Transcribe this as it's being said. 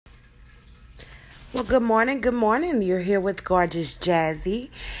Well, good morning. Good morning. You're here with Gorgeous Jazzy,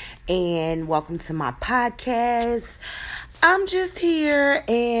 and welcome to my podcast. I'm just here,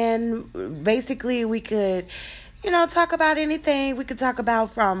 and basically, we could, talk about anything. We could talk about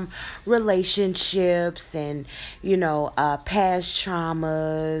from relationships and, past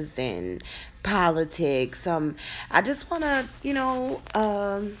traumas and politics. I just want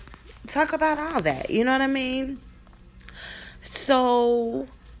to, talk about all that. You know what I mean? So,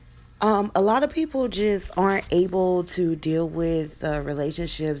 a lot of people just aren't able to deal with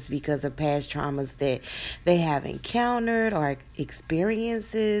relationships because of past traumas that they have encountered or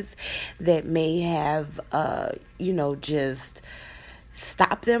experiences that may have, just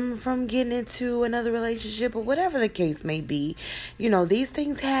stop them from getting into another relationship or whatever the case may be. These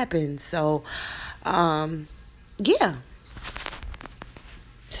things happen. So, yeah.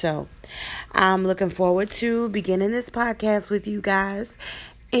 So, I'm looking forward to beginning this podcast with you guys.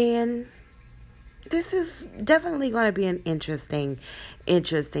 And this is definitely going to be an interesting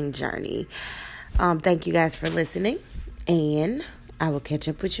journey. Thank you guys for listening, and I will catch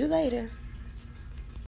up with you later.